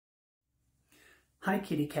Hi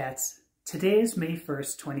kitty cats. Today is May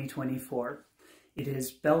 1st, 2024. It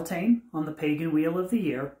is Beltane on the Pagan Wheel of the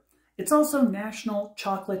Year. It's also National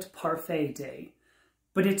Chocolate Parfait Day.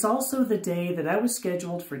 But it's also the day that I was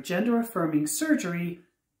scheduled for gender-affirming surgery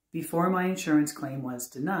before my insurance claim was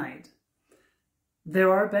denied.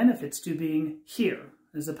 There are benefits to being here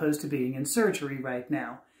as opposed to being in surgery right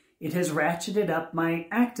now. It has ratcheted up my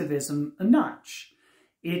activism a notch.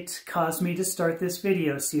 It caused me to start this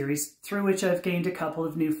video series through which I've gained a couple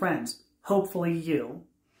of new friends, hopefully you.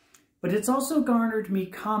 But it's also garnered me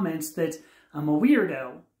comments that I'm a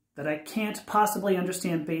weirdo, that I can't possibly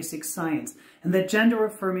understand basic science, and that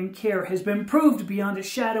gender-affirming care has been proved beyond a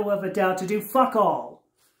shadow of a doubt to do fuck all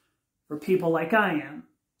for people like I am.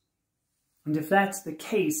 And if that's the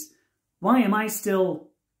case, why am I still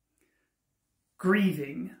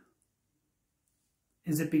grieving?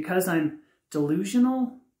 Is it because I'm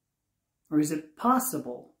delusional? Or is it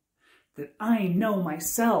possible that I know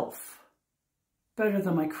myself better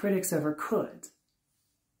than my critics ever could?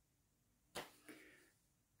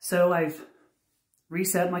 So I've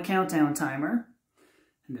reset my countdown timer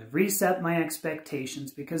and I've reset my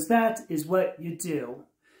expectations, because that is what you do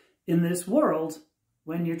in this world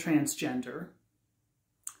when you're transgender.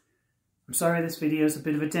 I'm sorry this video is a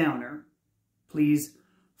bit of a downer. Please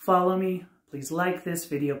follow me. Please like this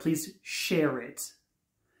video, please share it,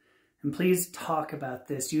 and please talk about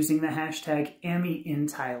this using the hashtag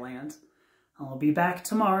 #AmyInThailand. I'll be back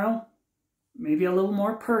tomorrow, maybe a little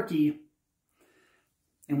more perky,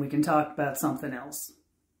 and we can talk about something else.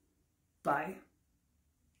 Bye.